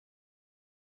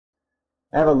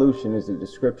Evolution is a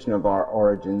description of our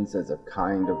origins as a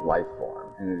kind of life form,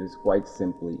 and it is quite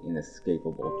simply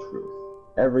inescapable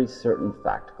truth. Every certain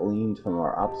fact gleaned from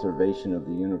our observation of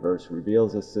the universe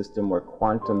reveals a system where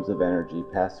quantums of energy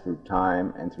pass through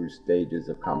time and through stages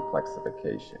of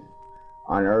complexification.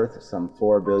 On Earth, some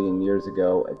 4 billion years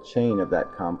ago, a chain of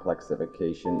that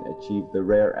complexification achieved the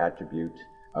rare attribute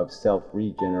of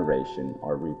self-regeneration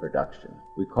or reproduction.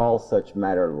 We call such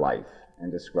matter life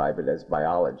and describe it as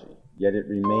biology. Yet it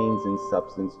remains in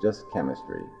substance just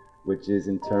chemistry, which is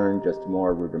in turn just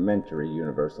more rudimentary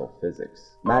universal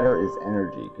physics. Matter is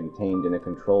energy contained in a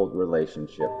controlled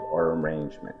relationship or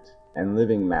arrangement, and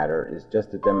living matter is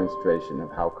just a demonstration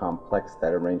of how complex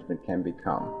that arrangement can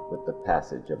become with the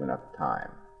passage of enough time.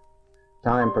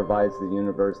 Time provides the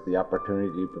universe the opportunity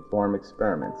to perform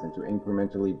experiments and to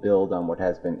incrementally build on what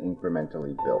has been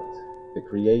incrementally built. The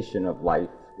creation of life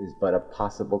is but a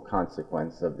possible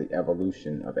consequence of the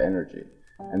evolution of energy,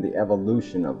 and the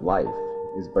evolution of life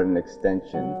is but an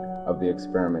extension of the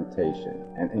experimentation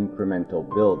and incremental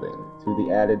building through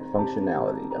the added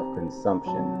functionality of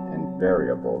consumption and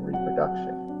variable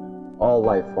reproduction. All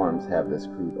life forms have this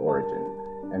crude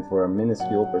origin, and for a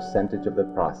minuscule percentage of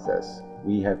the process,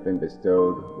 we have been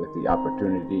bestowed with the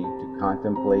opportunity to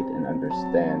contemplate and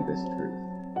understand this truth.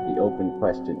 The open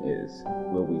question is,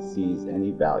 will we seize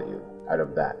any value out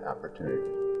of that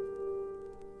opportunity?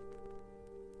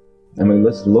 I mean,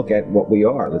 let's look at what we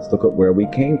are. Let's look at where we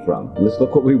came from. Let's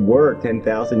look what we were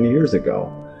 10,000 years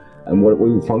ago and what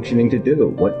we were functioning to do.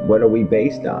 What are we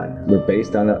based on? We're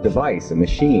based on a device, a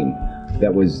machine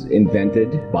that was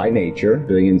invented by nature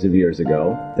billions of years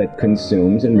ago that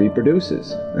consumes and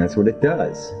reproduces. That's what it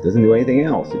does. It doesn't do anything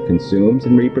else. It consumes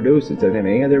and reproduces. It doesn't have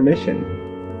any other mission.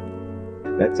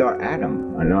 That's our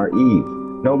Adam and our Eve.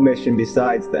 No mission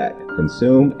besides that.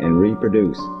 Consume and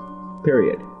reproduce.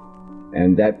 Period.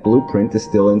 And that blueprint is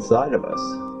still inside of us.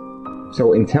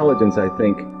 So intelligence, I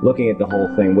think, looking at the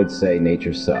whole thing, would say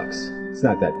nature sucks. It's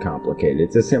not that complicated.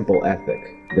 It's a simple ethic.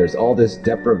 There's all this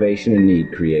deprivation and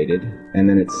need created, and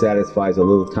then it satisfies a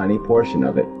little tiny portion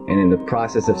of it. And in the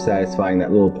process of satisfying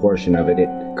that little portion of it, it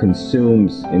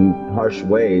consumes in harsh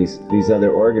ways these other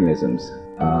organisms.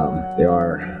 They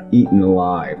are eaten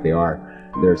alive.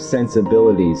 Their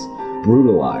sensibilities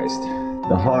brutalized.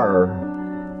 The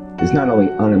horror is not only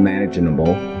unimaginable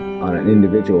on an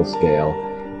individual scale,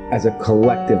 as a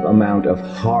collective amount of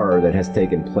horror that has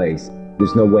taken place,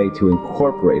 there's no way to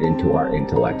incorporate into our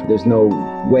intellect. There's no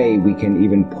way we can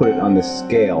even put it on the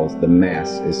scales. The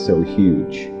mass is so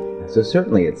huge. So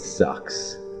certainly it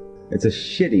sucks. It's a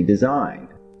shitty design.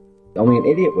 Only an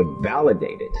idiot would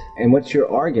validate it. And what's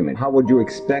your argument? How would you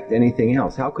expect anything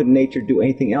else? How could nature do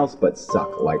anything else but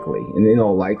suck, likely? And in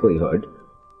all likelihood,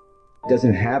 it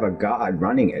doesn't have a God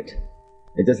running it.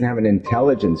 It doesn't have an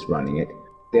intelligence running it.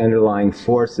 The underlying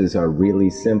forces are really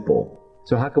simple.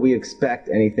 So how can we expect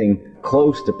anything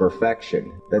close to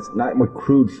perfection? That's not what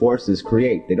crude forces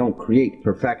create. They don't create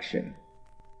perfection.